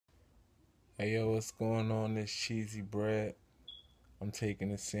Hey yo, what's going on? This Cheezybread. I'm taking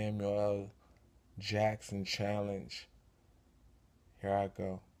the Samuel L. Jackson challenge. Here I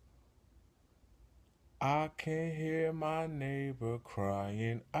go. I can hear my neighbor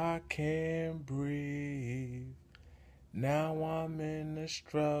crying. I can't breathe. Now I'm in the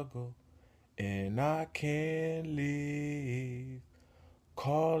struggle and I can't leave.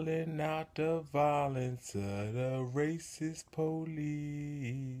 Calling out the violence of the racist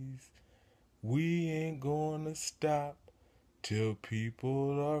police. We ain't gonna stop till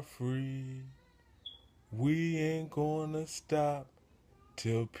people are free. We ain't gonna stop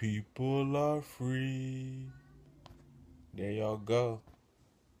till people are free. There y'all go.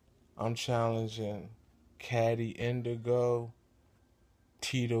 I'm challenging Caddy Indigo,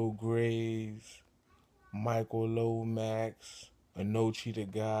 Tito Graves, Michael Lomax, Anochi the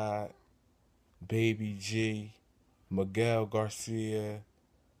God, Baby G, Miguel Garcia,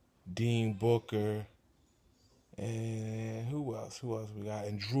 Dean Booker, and who else? Who else we got?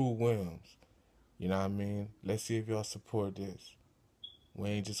 And Drew Williams. You know what I mean? Let's see if y'all support this. We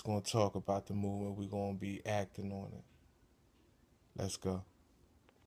ain't just gonna talk about the movement, we gonna be acting on it. Let's go.